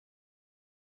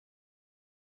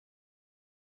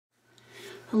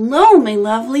Hello, my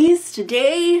lovelies.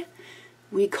 Today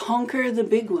we conquer the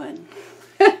big one.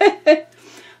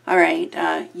 All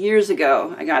right, years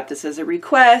ago I got this as a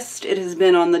request. It has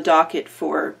been on the docket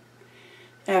for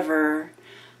ever.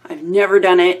 I've never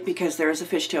done it because there's a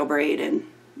fishtail braid and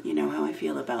you know how I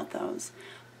feel about those.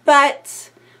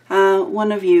 But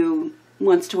one of you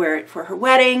wants to wear it for her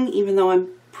wedding, even though I'm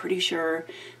pretty sure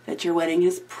that your wedding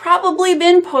has probably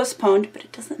been postponed, but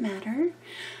it doesn't matter.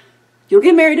 You'll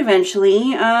get married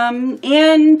eventually,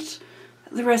 and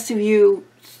the rest of you,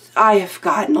 I have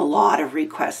gotten a lot of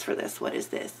requests for this. What is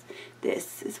this?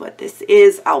 This is what this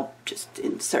is. I'll just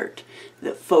insert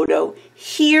the photo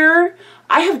here.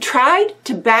 I have tried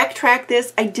to backtrack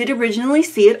this. I did originally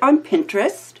see it on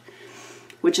Pinterest,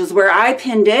 which is where I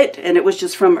pinned it, and it was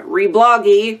just from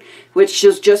Rebloggy, which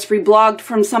is just reblogged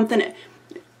from something.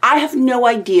 I have no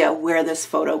idea where this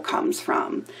photo comes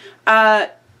from.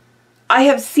 I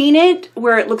have seen it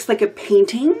where it looks like a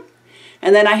painting,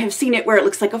 and then I have seen it where it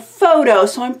looks like a photo,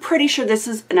 so I'm pretty sure this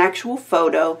is an actual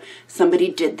photo. Somebody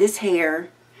did this hair,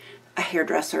 a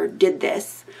hairdresser did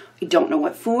this. I don't know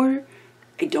what for.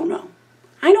 I don't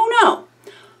know.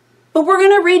 But we're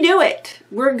gonna redo it.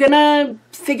 We're gonna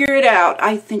figure it out.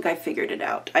 I think I figured it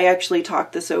out. I actually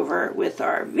talked this over with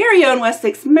our very own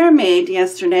Wessex mermaid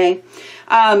yesterday,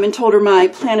 and told her my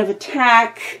plan of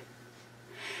attack.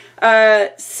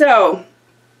 So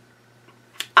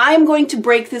I'm going to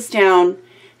break this down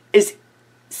as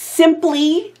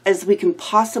simply as we can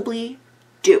possibly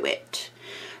do it.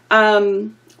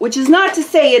 Which is not to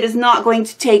say it is not going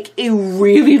to take a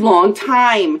really long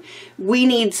time. We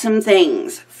need some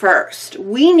things first.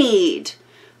 We need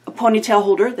a ponytail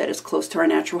holder that is close to our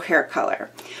natural hair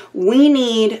color. We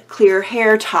need clear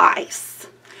hair ties.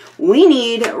 We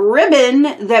need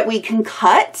ribbon that we can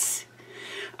cut.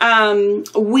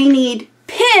 We need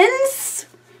pins,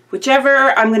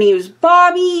 whichever. I'm going to use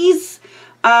bobbies,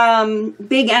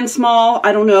 big and small.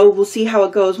 I don't know. We'll see how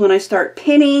it goes when I start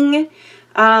pinning.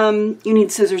 You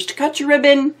need scissors to cut your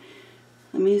ribbon.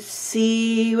 Let me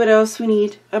see what else we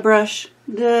need. A brush.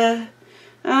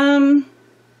 And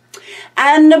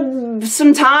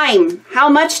some time. How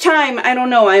much time? I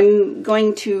don't know. I'm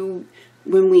going to,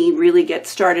 when we really get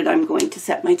started, I'm going to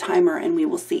set my timer and we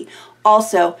will see.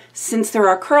 Also, since there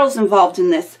are curls involved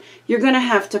in this, you're going to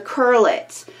have to curl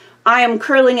it. I am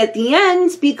curling at the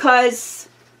ends because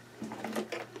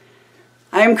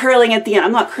I am curling at the end.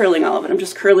 I'm not curling all of it. I'm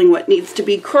just curling what needs to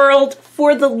be curled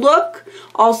for the look.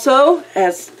 Also,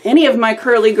 as any of my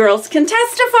curly girls can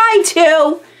testify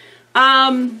to,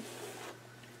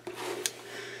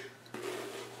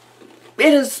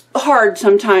 it is hard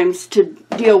sometimes to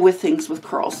deal with things with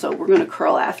curls. So we're going to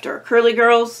curl after. Curly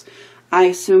girls, I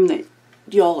assume that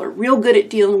y'all are real good at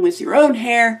dealing with your own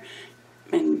hair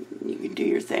and you can do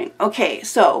your thing. Okay,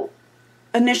 so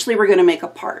initially we're going to make a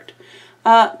part.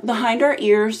 Behind our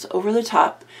ears, over the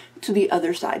top, to the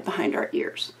other side behind our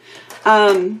ears.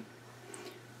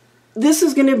 This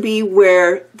is going to be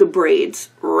where the braids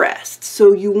rest.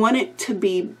 So you want it to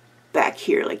be back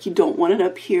here. Like you don't want it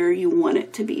up here, you want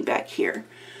it to be back here.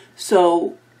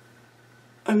 So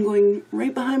I'm going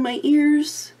right behind my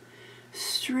ears,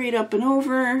 straight up and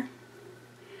over.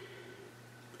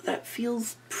 That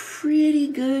feels pretty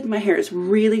good. My hair is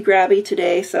really grabby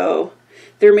today, so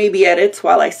there may be edits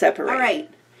while I separate. All right,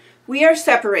 we are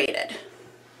separated.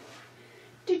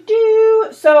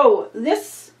 So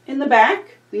this in the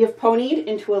back, we have ponied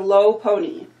into a low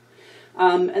pony.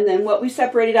 And then what we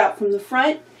separated out from the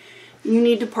front, you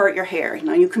need to part your hair.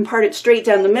 Now you can part it straight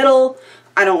down the middle.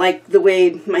 I don't like the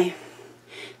way my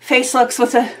face looks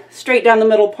with a straight down the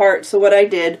middle part, so what I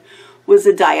did was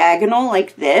a diagonal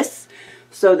like this,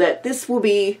 so that this will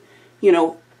be, you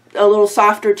know, a little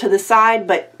softer to the side,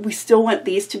 but we still want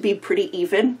these to be pretty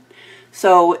even.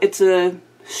 So it's a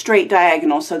straight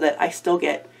diagonal so that I still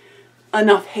get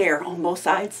enough hair on both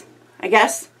sides, I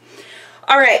guess.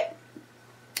 All right,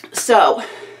 so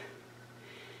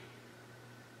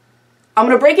I'm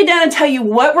going to break it down and tell you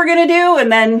what we're going to do, and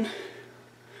then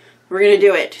we're going to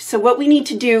do it. So what we need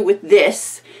to do with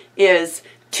this is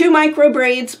 2 micro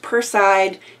braids per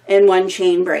side and 1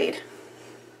 chain braid.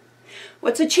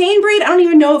 What's a chain braid? I don't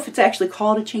even know if it's actually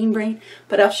called a chain braid,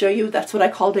 but I'll show you. That's what I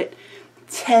called it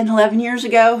 10, 11 years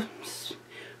ago.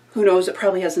 Who knows? It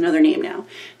probably has another name now.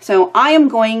 So I am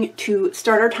going to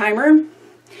start our timer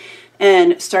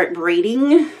and start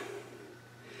braiding.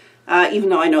 Even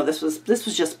though I know this was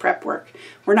just prep work,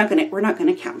 we're not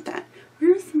gonna count that.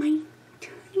 Where's my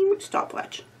tiny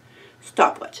stopwatch?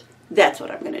 Stopwatch. That's what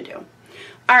I'm gonna do.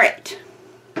 All right,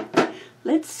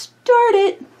 let's start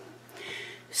it.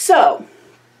 So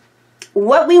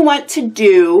what we want to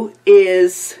do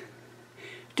is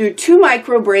do 2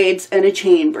 micro braids and a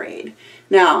chain braid.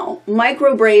 Now,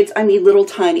 micro braids, I mean little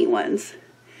tiny ones.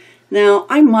 Now,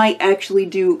 I might actually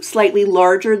do slightly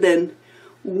larger than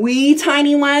wee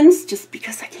tiny ones, just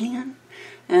because I can,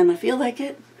 and I feel like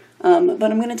it. But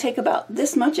I'm going to take about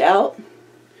this much out,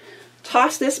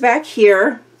 toss this back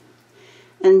here,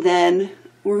 and then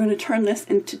we're going to turn this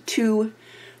into 2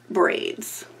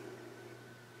 braids.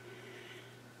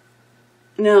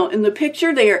 Now, in the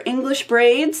picture, they are English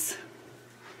braids.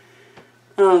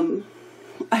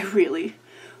 I really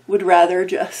would rather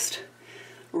just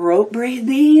rope braid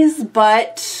these,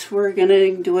 but we're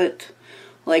gonna do it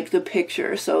like the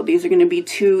picture. So these are gonna be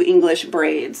 2 English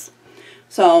braids.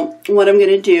 So what I'm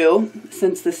gonna do,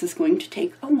 since this is going to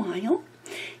take a while,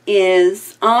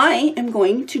 is I am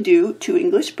going to do 2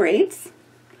 English braids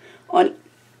on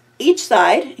each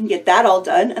side and get that all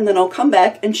done, and then I'll come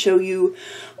back and show you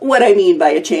what I mean by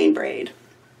a chain braid.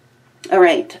 All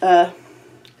right, I'll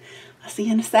see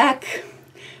you in a sec.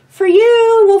 For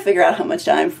you, we'll figure out how much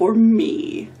time for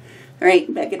me. All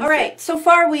right, back in a sec. All right, so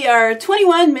far we are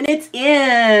 21 minutes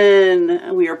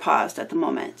in. We are paused at the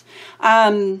moment.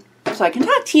 So I can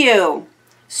talk to you.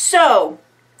 So,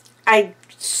 I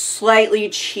slightly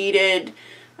cheated.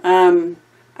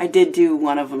 I did do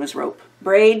one of them as rope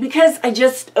braid because I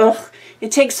just,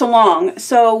 it takes so long.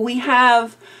 So we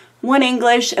have 1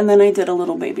 English, and then I did a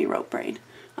little baby rope braid.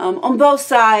 On both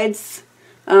sides,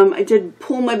 I did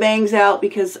pull my bangs out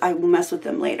because I will mess with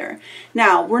them later.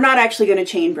 Now, we're not actually going to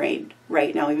chain braid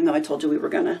right now, even though I told you we were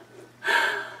going to.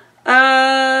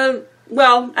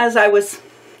 Well, as I was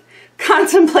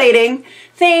contemplating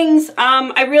things,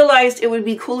 I realized it would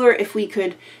be cooler if we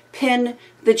could pin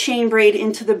the chain braid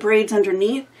into the braids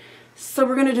underneath. So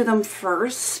we're going to do them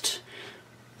first.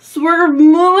 So we're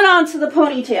moving on to the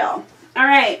ponytail. All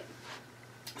right.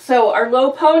 So our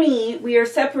low pony, we are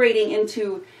separating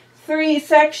into 3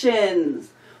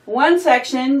 sections. 1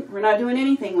 section we're not doing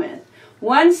anything with.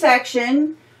 1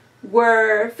 section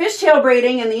we're fishtail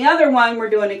braiding, and the other one we're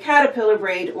doing a caterpillar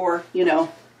braid, or, you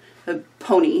know, a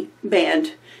pony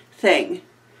band thing.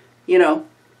 You know,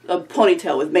 a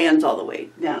ponytail with bands all the way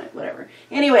down it, whatever.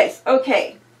 Anyways,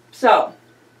 okay, so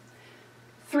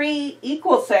 3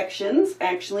 equal sections,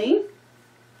 actually.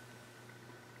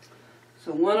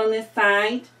 So 1 on this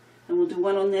side, and we'll do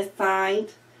 1 on this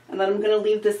side. And then I'm going to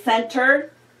leave the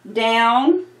center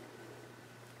down.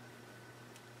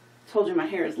 Told you my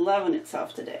hair is loving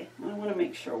itself today. I want to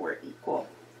make sure we're equal.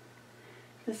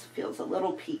 This feels a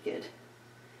little peaked.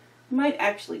 I might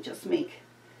actually just make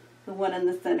the one in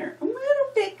the center a little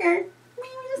thicker.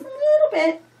 Maybe just a little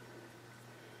bit.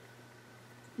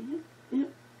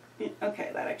 Okay,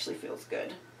 that actually feels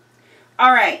good.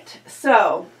 All right,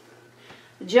 so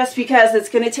just because it's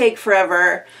going to take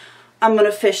forever, I'm going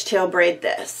to fishtail braid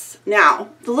this. Now,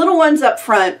 the little ones up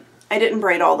front, I didn't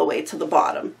braid all the way to the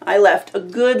bottom. I left a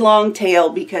good long tail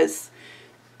because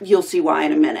you'll see why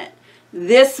in a minute.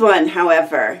 This one,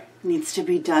 however, needs to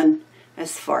be done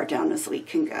as far down as we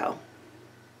can go.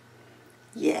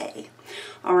 Yay.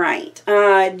 All right.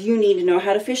 Do you need to know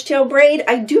how to fishtail braid?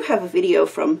 I do have a video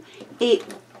from 8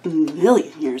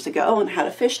 million years ago on how to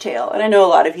fishtail. And I know a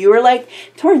lot of you are like,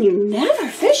 Torrin, you never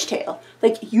fishtail.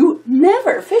 Like, you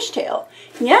never fishtail.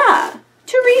 Yeah.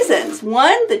 2 reasons.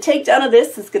 1, the takedown of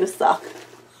this is going to suck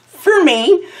for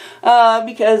me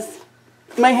because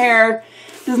my hair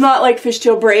does not like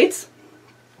fishtail braids,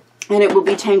 and it will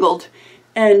be tangled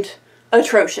and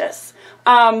atrocious.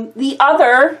 The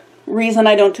other reason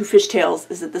I don't do fishtails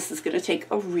is that this is going to take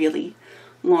a really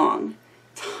long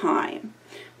time.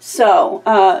 So,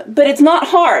 but it's not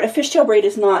hard. A fishtail braid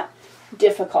is not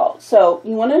difficult. So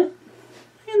you want to,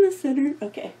 in the center,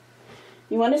 okay.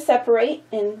 You want to separate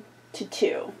into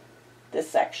 2, this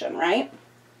section, right?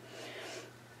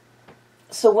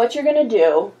 So what you're going to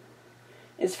do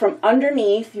is from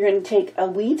underneath, you're going to take a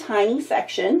wee tiny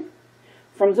section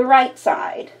from the right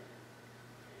side.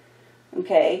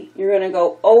 Okay, you're going to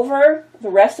go over the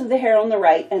rest of the hair on the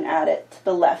right and add it to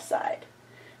the left side.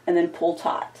 And then pull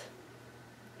taut.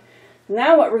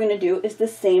 Now what we're going to do is the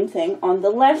same thing on the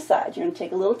left side. You're going to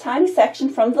take a little tiny section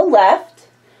from the left,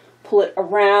 pull it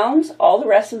around all the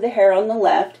rest of the hair on the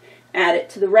left, add it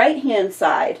to the right hand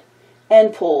side,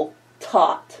 and pull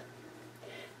taut.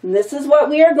 And this is what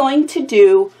we are going to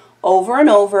do over and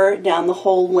over down the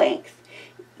whole length.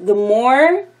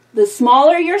 The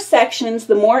smaller your sections,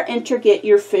 the more intricate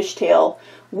your fishtail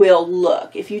will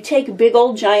look. If you take big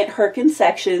old giant Herkin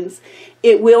sections,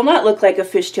 it will not look like a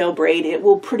fishtail braid. It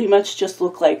will pretty much just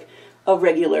look like a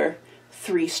regular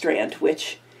 3-strand,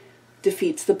 which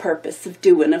defeats the purpose of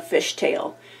doing a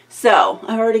fishtail. So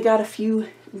I've already got a few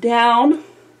down,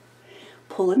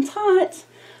 pulling taut.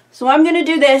 So I'm going to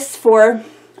do this for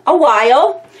a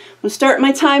while. I'm going to start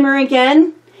my timer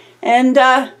again, and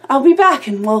I'll be back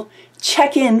and we'll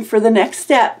check in for the next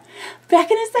step.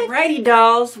 Back in a second. Alrighty,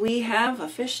 dolls, we have a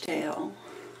fishtail.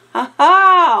 Ha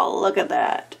ha! Look at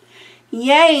that.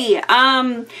 Yay!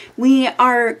 We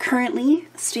are currently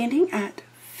standing at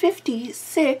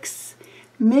 56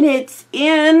 minutes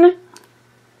in.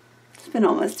 It's been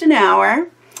almost an hour.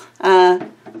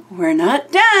 We're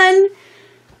not done.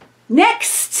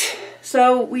 Next!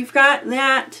 So we've got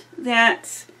that.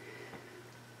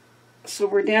 So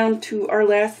we're down to our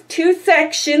last two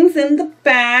sections in the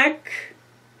back.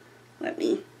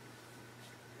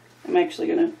 I'm actually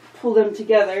going to pull them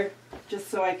together just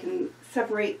so I can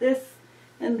separate this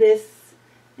and this.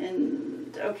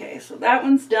 And okay, so that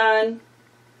one's done.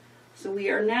 So we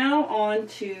are now on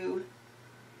to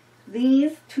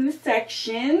these two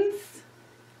sections.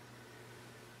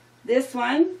 This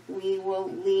one we will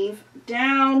leave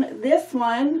down. This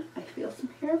one, I feel some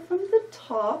hair from the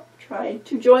top, trying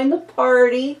to join the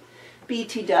party.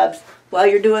 BT dubs. While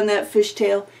you're doing that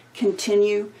fishtail,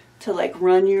 continue to like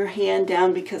run your hand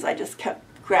down, because I just kept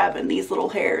grabbing these little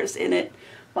hairs in it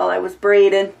while I was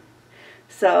braiding.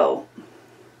 So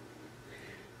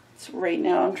right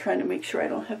now I'm trying to make sure I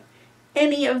don't have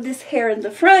any of this hair in the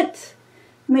front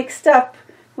mixed up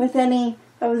with any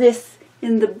of this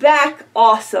in the back.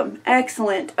 Awesome.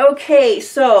 Excellent. Okay,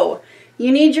 so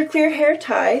you need your clear hair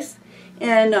ties,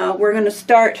 and we're going to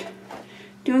start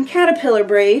doing caterpillar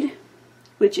braid,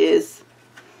 which is,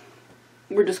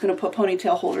 we're just going to put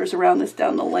ponytail holders around this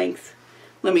down the length.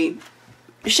 Let me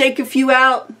shake a few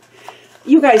out.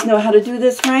 You guys know how to do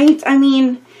this, right? I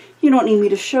mean, you don't need me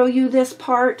to show you this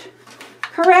part.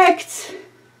 Correct.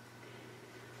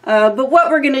 But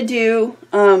what we're going to do,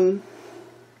 I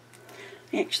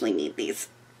actually need these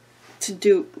to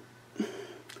do,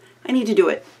 I need to do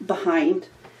it behind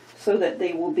so that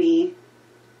they will be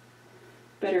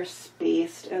better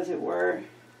spaced, as it were.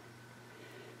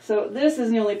 So this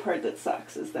is the only part that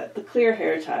sucks, is that the clear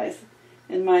hair ties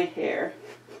in my hair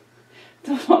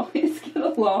don't always get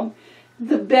along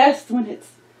the best when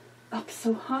it's up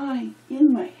so high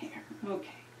in my hair.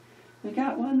 Okay, we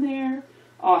got one there.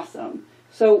 Awesome.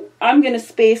 So I'm going to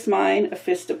space mine a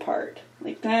fist apart,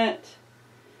 like that.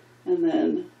 And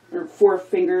then, or 4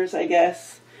 fingers, I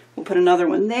guess. We'll put another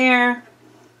one there.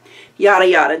 Yada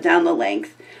yada, down the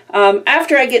length.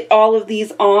 After I get all of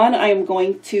these on, I am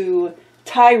going to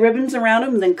tie ribbons around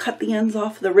them and then cut the ends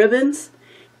off the ribbons.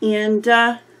 And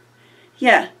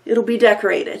yeah, it'll be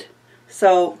decorated.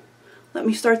 So let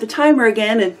me start the timer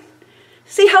again and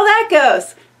see how that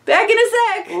goes. Back in a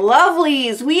sec.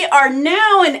 Lovelies, we are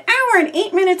now an hour and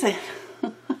 8 minutes.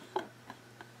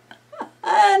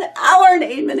 An hour and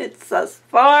 8 minutes thus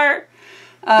far.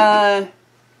 Front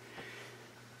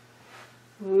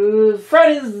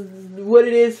is what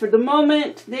it is for the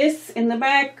moment. This in the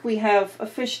back, we have a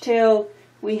fishtail.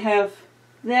 We have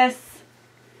this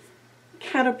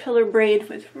caterpillar braid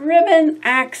with ribbon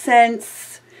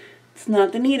accents. It's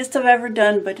not the neatest I've ever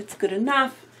done, but it's good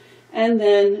enough. And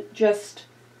then just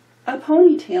a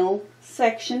ponytail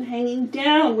section hanging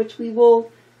down, which we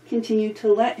will continue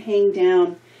to let hang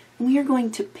down. And we are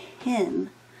going to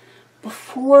pin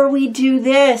before we do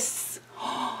this,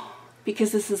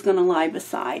 because this is going to lie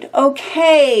beside.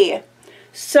 Okay,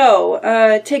 so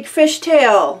take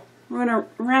fishtail. We're going to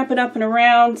wrap it up and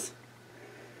around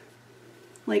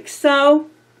like so,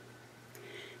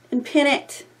 and pin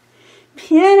it.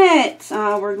 Pin it.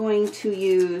 We're going to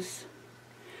use,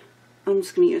 I'm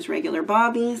just going to use regular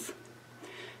bobbies.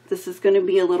 This is going to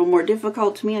be a little more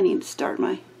difficult to me. I need to start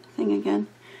my thing again,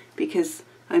 because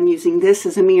I'm using this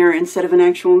as a mirror instead of an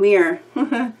actual mirror.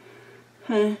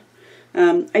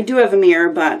 I do have a mirror,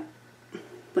 but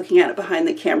looking at it behind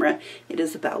the camera, it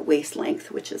is about waist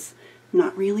length, which is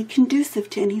not really conducive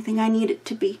to anything I need it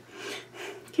to be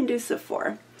conducive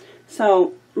for.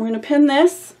 So we're going to pin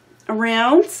this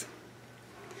around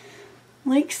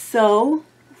like so.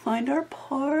 Find our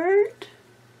part.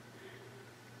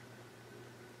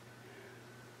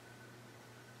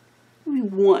 We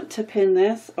want to pin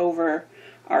this over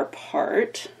our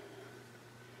part.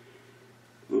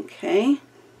 Okay.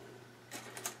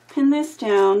 Pin this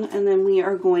down, and then we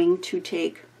are going to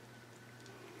take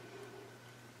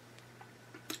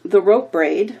the rope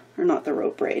braid, or not the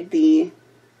rope braid, the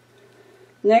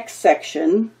next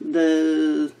section,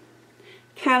 the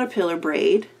caterpillar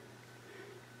braid.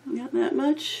 We got that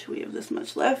much. We have this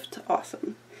much left.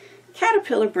 Awesome.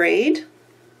 Caterpillar braid.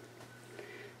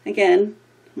 Again,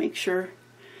 make sure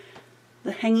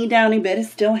the hangy downy bit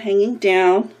is still hanging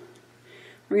down.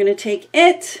 We're going to take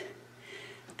it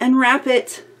and wrap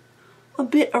it a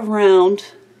bit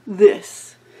around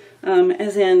this.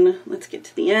 As in, let's get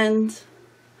to the end.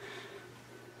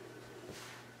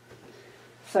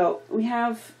 So we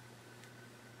have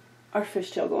our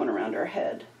fishtail going around our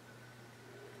head.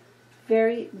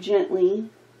 Very gently,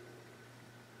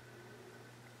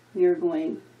 we are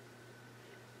going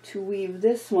to weave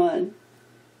this one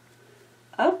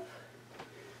up.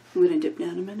 I'm going to dip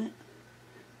down a minute.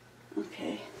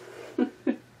 Okay.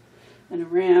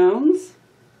 And around.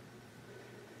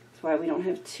 That's why we don't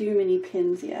have too many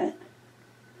pins yet.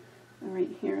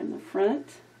 Right here in the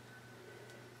front.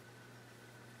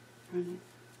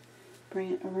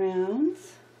 Bring it around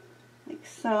like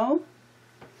so.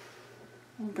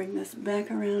 We'll bring this back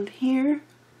around here.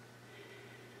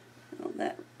 Well,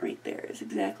 that right there is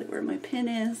exactly where my pin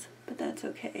is, but that's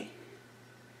okay.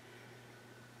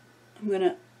 I'm going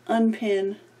to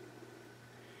unpin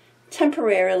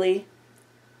temporarily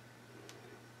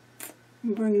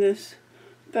and bring this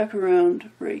back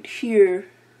around right here.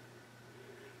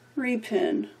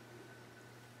 Repin.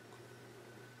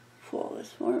 Pull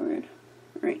this forward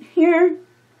right here.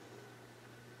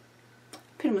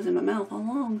 Pin was in my mouth all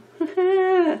along.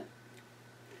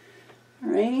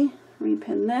 Alrighty,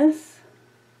 repin this.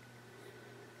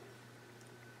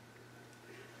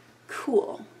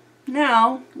 Cool.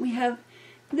 Now we have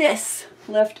this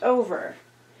left over.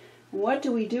 What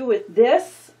do we do with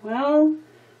this? Well,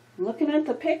 looking at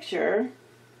the picture,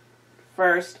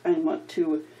 first I want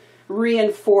to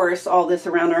reinforce all this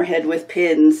around our head with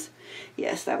pins.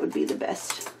 Yes, that would be the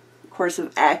best course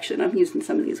of action. I'm using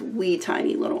some of these wee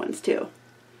tiny little ones too.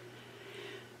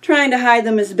 Trying to hide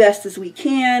them as best as we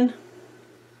can,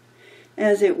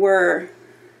 as it were.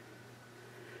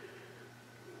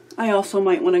 I also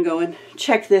might want to go and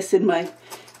check this in my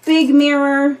big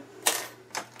mirror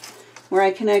where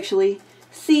I can actually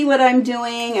see what I'm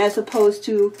doing, as opposed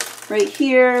to right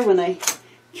here when I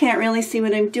can't really see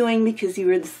what I'm doing because you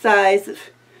were the size of,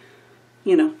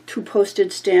 you know, 2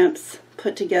 postage stamps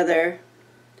put together,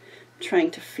 trying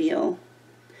to feel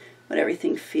what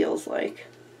everything feels like.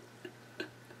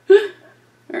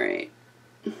 All right,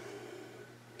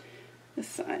 this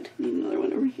side, need another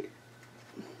one over here.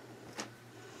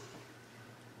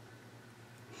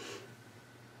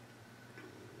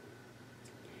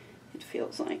 It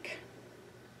feels like.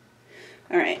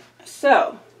 All right,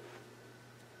 so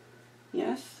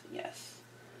yes, yes.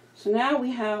 So now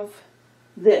we have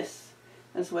this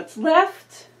as what's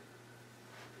left,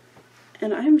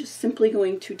 and I'm just simply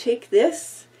going to take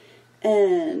this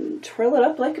and twirl it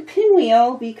up like a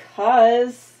pinwheel,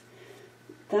 because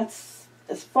that's,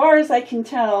 as far as I can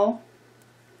tell,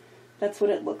 that's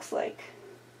what it looks like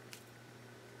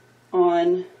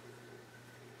on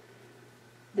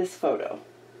this photo.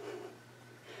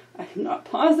 I'm not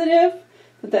positive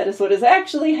that that is what is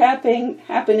actually happening,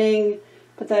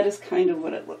 but that is kind of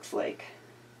what it looks like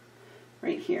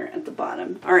right here at the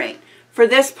bottom. All right, for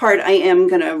this part I am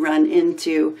going to run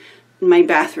into my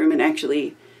bathroom and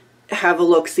actually have a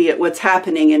look-see at what's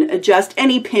happening and adjust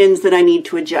any pins that I need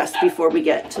to adjust before we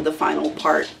get to the final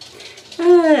part.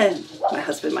 My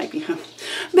husband might be home.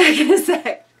 Back in a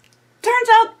sec. Turns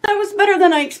out that was better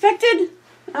than I expected.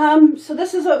 So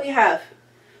this is what we have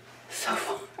so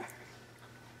far.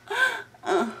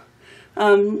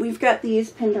 We've got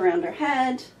these pinned around our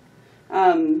head.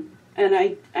 And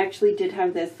I actually did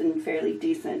have this in fairly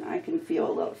decent. I can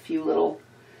feel a few little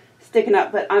sticking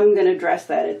up, but I'm going to dress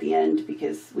that at the end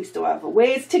because we still have a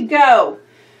ways to go.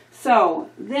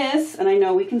 So this, and I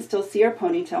know we can still see our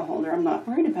ponytail holder. I'm not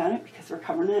worried about it because we're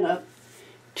covering it up.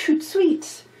 Toot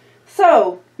sweet.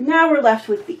 So now we're left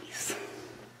with these.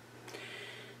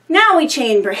 Now we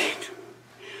chain braid.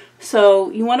 So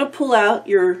you want to pull out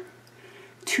your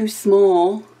 2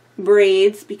 small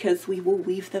braids because we will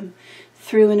weave them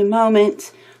through in a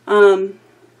moment. Try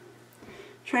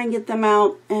and get them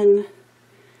out, and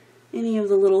any of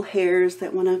the little hairs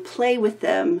that want to play with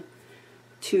them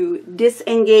to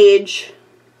disengage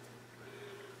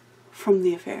from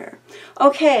the affair.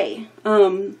 Okay,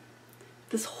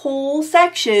 this whole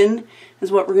section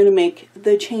is what we're going to make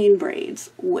the chain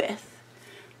braids with.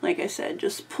 Like I said,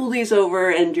 just pull these over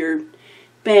and your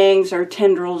bangs or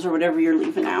tendrils or whatever you're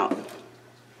leaving out.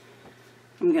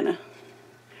 I'm gonna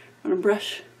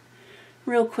brush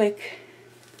real quick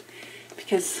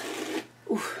because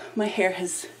my hair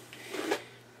has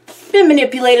been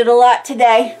manipulated a lot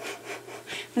today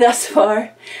thus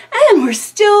far, and we're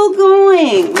still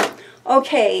going.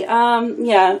 Okay,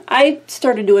 yeah, I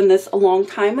started doing this a long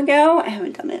time ago. I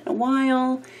haven't done it in a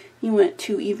while. You went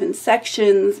 2 even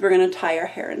sections. We're going to tie our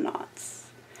hair in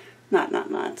knots. Not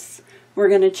knots. We're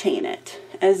going to chain it,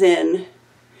 as in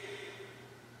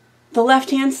the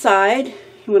left-hand side,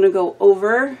 you want to go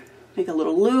over, make a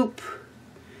little loop,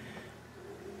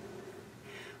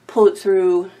 pull it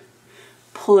through,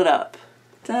 pull it up.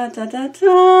 Da, da, da,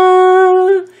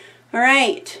 da. All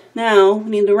right, now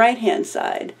we need the right hand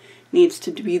side. Needs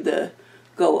to be the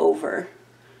go over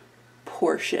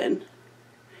portion,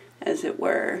 as it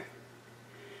were.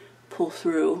 Pull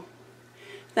through.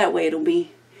 That way it'll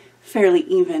be fairly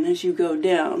even as you go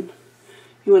down.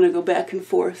 You want to go back and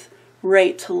forth,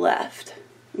 right to left.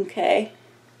 Okay?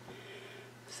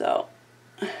 So,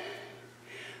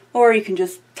 or you can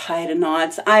just tie it in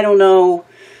knots. I don't know.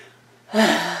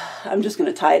 I'm just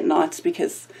going to tie it in knots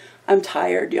because I'm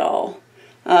tired, y'all.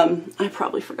 I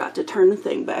probably forgot to turn the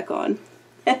thing back on.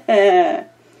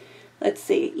 Let's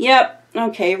see. Yep.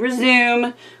 Okay,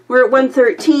 resume. We're at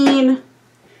 113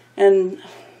 and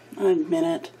a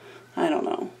minute. I don't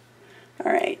know.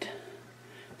 All right.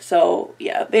 So,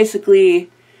 yeah, basically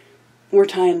we're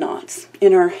tying knots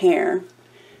in our hair,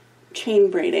 chain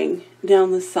braiding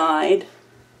down the side.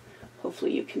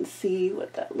 Hopefully you can see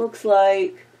what that looks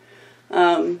like.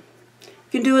 You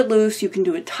can do it loose, you can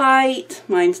do it tight.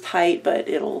 Mine's tight, but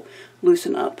it'll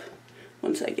loosen up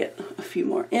once I get a few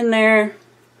more in there.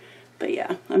 But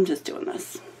yeah, I'm just doing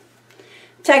this.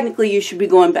 Technically, you should be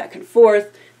going back and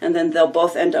forth, and then they'll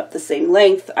both end up the same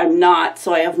length. I'm not,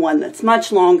 so I have one that's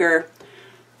much longer.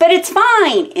 But it's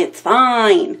fine. It's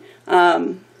fine.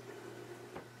 Let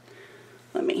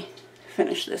me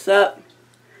finish this up.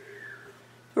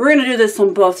 We're going to do this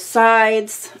on both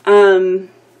sides.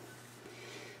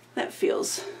 That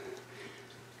feels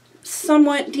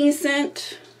somewhat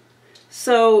decent.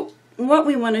 So what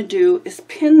we want to do is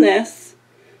pin this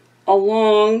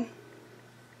along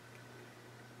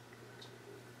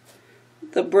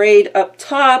the braid up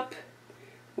top.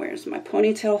 Where's my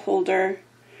ponytail holder?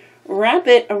 Wrap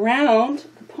it around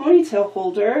the ponytail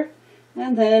holder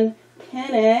and then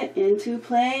pin it into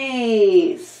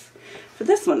place. For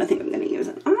this one, I think I'm going to use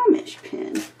an Amish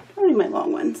pin. Probably my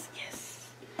long ones. Yes.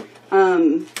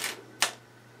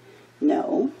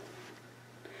 No.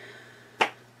 I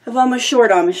have all my short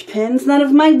Amish pins, none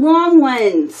of my long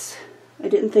ones. I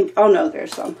didn't think, oh no,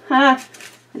 there's some. Ha!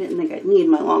 I didn't think I'd need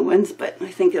my long ones, but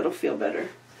I think it'll feel better.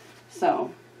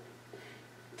 So,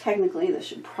 technically this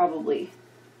should probably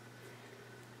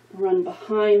run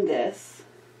behind this.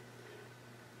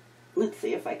 Let's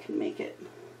see if I can make it.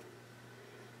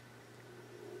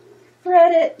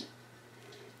 Thread it.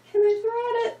 Can I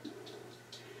thread it?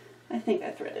 I think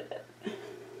I threaded it.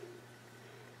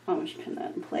 I'll just pin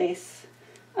that in place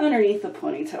underneath the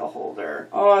ponytail holder.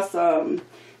 Awesome.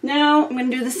 Now I'm going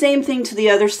to do the same thing to the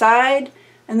other side,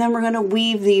 and then we're going to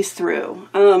weave these through.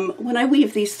 When I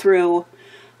weave these through,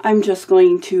 I'm just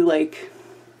going to like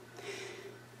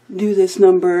do this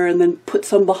number and then put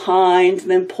some behind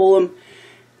and then pull them.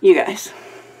 You guys,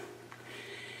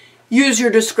 use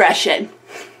your discretion.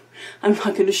 I'm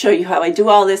not going to show you how I do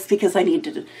all this because I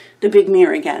need the big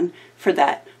mirror again for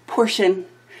that portion.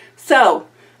 So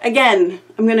again,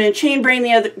 I'm going to chain braid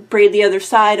the other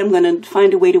side. I'm going to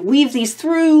find a way to weave these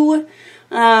through,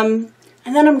 and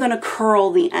then I'm going to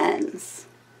curl the ends,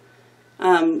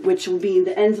 which will be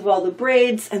the ends of all the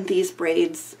braids, and these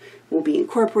braids will be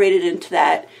incorporated into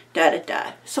that.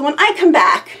 So when I come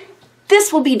back,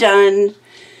 this will be done.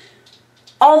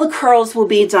 All the curls will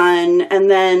be done, and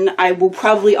then I will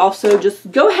probably also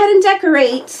just go ahead and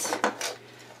decorate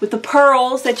with the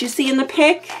pearls that you see in the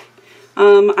pic.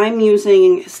 I'm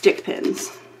using stick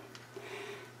pins.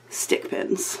 Stick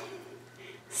pins.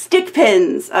 Stick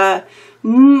pins. I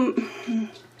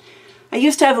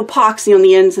used to have epoxy on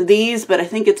the ends of these, but I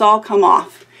think it's all come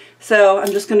off. So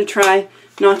I'm just going to try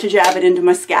not to jab it into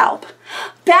my scalp.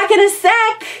 Back in a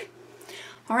sec!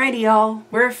 Alrighty, y'all,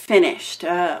 we're finished.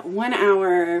 1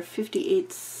 hour,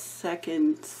 58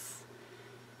 seconds,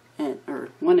 or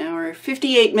 1 hour,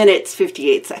 58 minutes,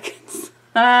 58 seconds.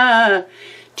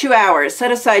 2 hours.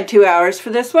 Set aside 2 hours for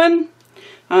this one.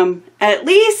 At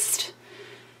least,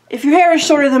 if your hair is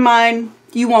shorter than mine,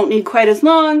 you won't need quite as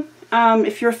long.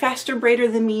 If you're a faster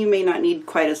braider than me, you may not need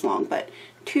quite as long, but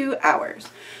 2 hours.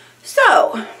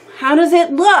 So, how does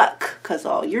it look? Because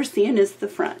all you're seeing is the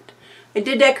front. I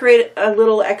did decorate a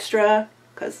little extra,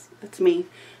 because it's me.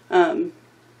 Let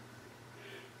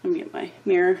me get my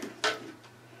mirror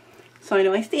so I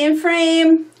know I stay in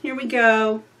frame. Here we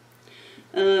go.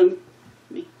 Let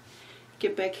me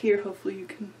get back here. Hopefully you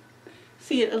can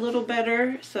see it a little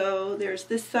better. So there's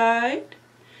this side,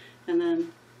 and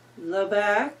then the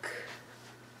back.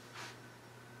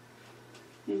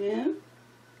 Yeah.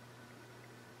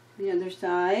 The other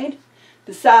side.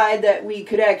 The side that we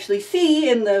could actually see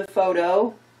in the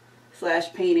photo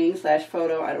slash painting slash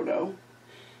photo, I don't know.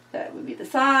 That would be the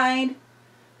side.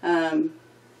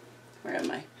 Where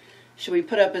am I? Should we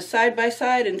put up a side by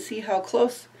side and see how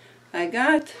close I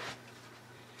got?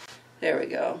 There we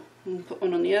go. Put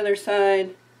one on the other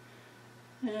side.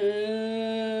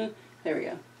 There we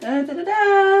go. Da, da, da,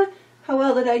 da. How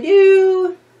well did I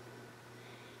do?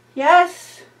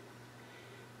 Yes.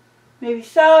 Maybe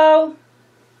so.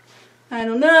 I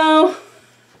don't know.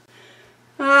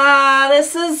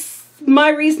 This is my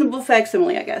reasonable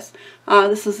facsimile, I guess.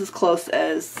 This is as close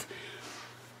as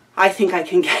I think I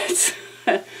can get.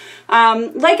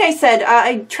 Like I said,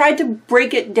 I tried to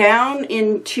break it down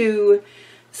into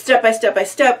step by step by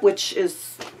step, which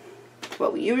is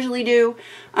what we usually do.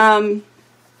 I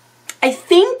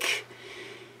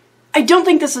don't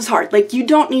think this is hard. Like, you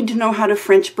don't need to know how to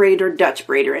French braid or Dutch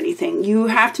braid or anything. You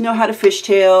have to know how to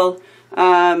fishtail.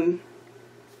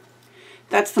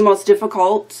 That's the most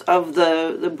difficult of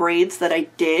the braids that I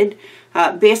did.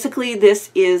 Basically,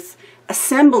 this is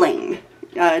assembling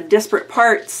disparate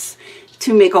parts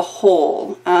to make a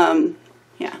whole.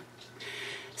 Yeah.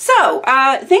 So,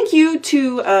 thank you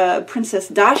to Princess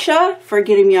Dasha for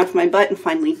getting me off my butt and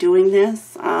finally doing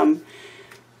this.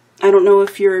 I don't know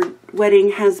if your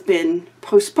wedding has been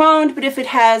postponed, but if it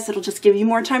has, it'll just give you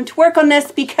more time to work on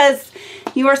this because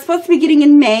you are supposed to be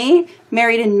getting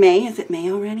married in May. Is it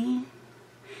May already?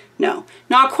 No,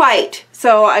 not quite.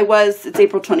 So it's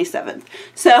April 27th.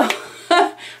 So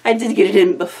I did get it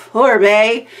in before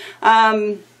May.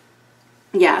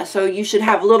 Yeah, so you should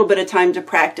have a little bit of time to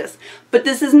practice. But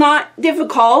this is not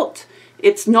difficult.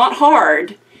 It's not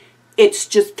hard. It's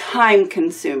just time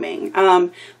consuming,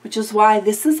 which is why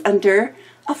this is under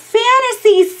a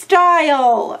fantasy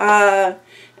style.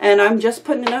 And I'm just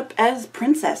putting it up as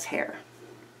princess hair.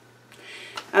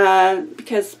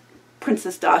 Because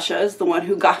Princess Dasha is the one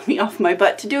who got me off my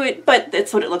butt to do it, but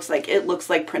that's what it looks like. It looks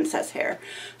like princess hair.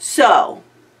 So,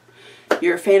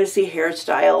 your fantasy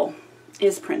hairstyle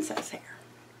is princess hair.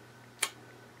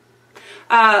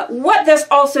 What this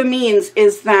also means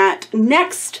is that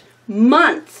next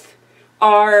month,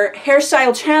 our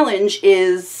hairstyle challenge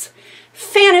is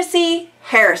fantasy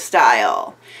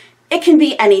hairstyle. It can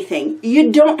be anything.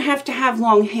 You don't have to have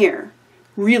long hair,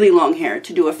 really long hair,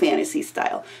 to do a fantasy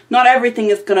style. Not everything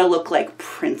is going to look like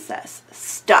princess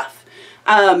stuff.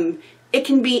 It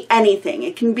can be anything.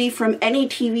 It can be from any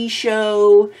TV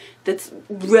show that's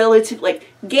relative, like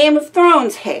Game of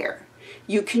Thrones hair.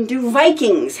 You can do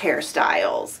Vikings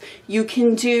hairstyles. You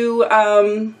can do,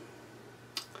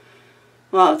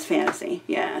 well, it's fantasy,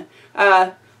 yeah.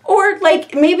 Or,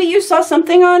 like, maybe you saw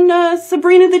something on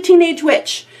Sabrina the Teenage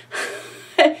Witch,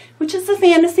 which is a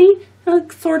fantasy,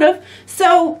 sort of.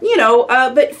 So, you know,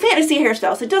 but fantasy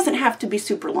hairstyles, it doesn't have to be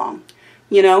super long,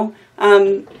 you know.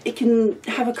 It can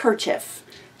have a kerchief,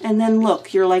 and then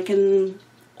look, you're like in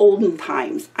olden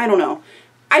times. I don't know.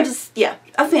 Yeah,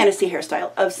 a fantasy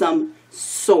hairstyle of some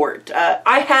sort.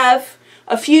 I have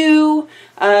a few.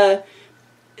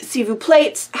 Sivu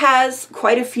Plates has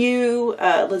quite a few.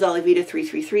 La Dolly Vita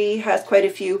 333 has quite a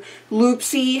few.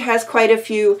 Loopsy has quite a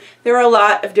few. There are a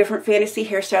lot of different fantasy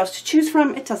hairstyles to choose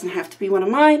from. It doesn't have to be one of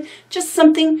mine. Just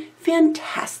something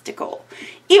fantastical.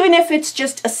 Even if it's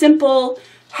just a simple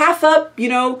half up, you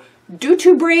know, do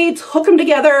two braids, hook them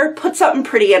together, put something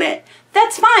pretty in it.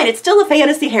 That's fine. It's still a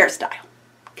fantasy hairstyle.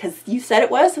 Because you said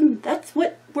it was, and that's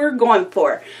what we're going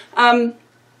for.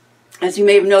 As you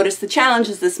may have noticed, the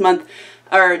challenges this month,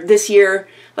 or this year,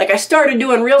 like I started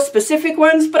doing real specific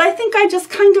ones, but I think I just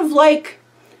kind of like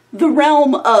the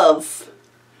realm of.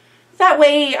 That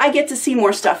way I get to see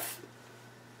more stuff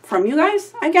from you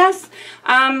guys, I guess.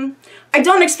 I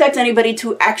don't expect anybody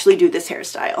to actually do this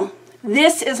hairstyle.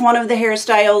 This is one of the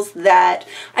hairstyles that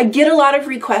I get a lot of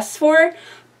requests for,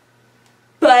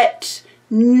 but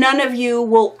none of you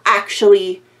will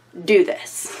actually do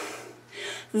this.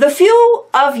 The few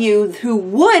of you who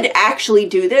would actually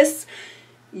do this,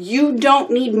 you don't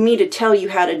need me to tell you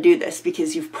how to do this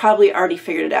because you've probably already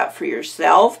figured it out for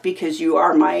yourself because you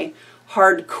are my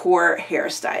hardcore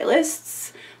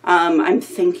hairstylists. I'm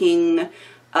thinking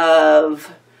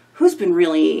of who's been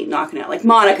really knocking out. Like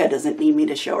Monica doesn't need me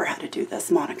to show her how to do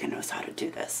this. Monica knows how to do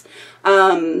this.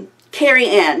 Carrie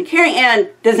Ann. Carrie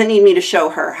Ann doesn't need me to show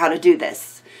her how to do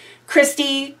this.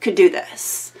 Christy could do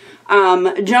this.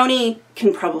 Joni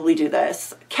can probably do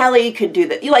this. Kelly could do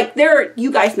this.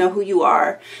 You guys know who you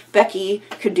are. Becky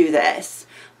could do this.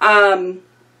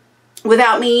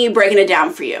 Without me breaking it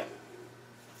down for you.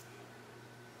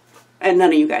 And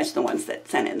none of you guys are the ones that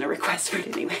sent in the request for it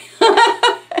anyway.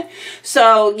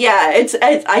 So yeah,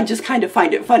 I just kind of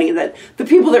find it funny that the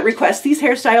people that request these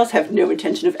hairstyles have no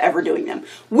intention of ever doing them.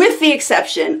 With the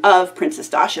exception of Princess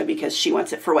Dasha because she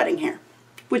wants it for wedding hair.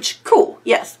 Which, cool,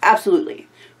 yes, absolutely.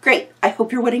 great. I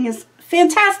hope your wedding is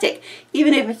fantastic,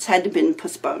 even if it's had to been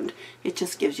postponed. It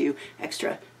just gives you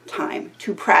extra time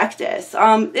to practice.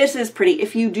 This is pretty.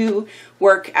 If you do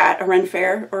work at a Ren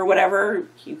fair or whatever,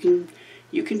 you can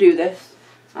do this.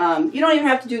 You don't even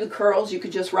have to do the curls. You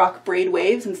could just rock braid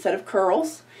waves instead of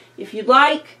curls if you'd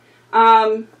like.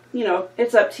 You know,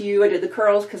 it's up to you. I did the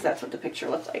curls because that's what the picture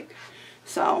looks like.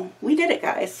 So we did it,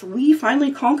 guys. We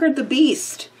finally conquered the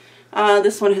beast.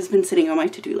 This one has been sitting on my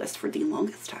to-do list for the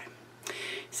longest time.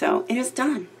 So it is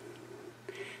done.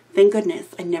 Thank goodness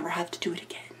I never have to do it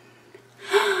again.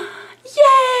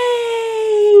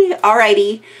 Yay!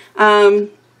 Alrighty.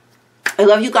 I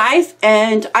love you guys,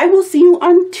 and I will see you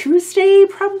on Tuesday,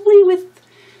 probably with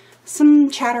some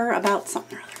chatter about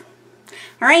something or other.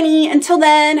 Alrighty, until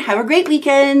then, have a great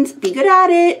weekend. Be good at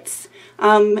it.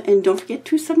 And don't forget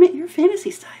to submit your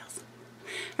fantasy styles.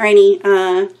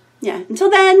 Alrighty, yeah, until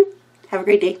then, have a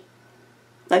great day.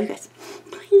 Love you guys.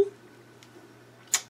 Bye.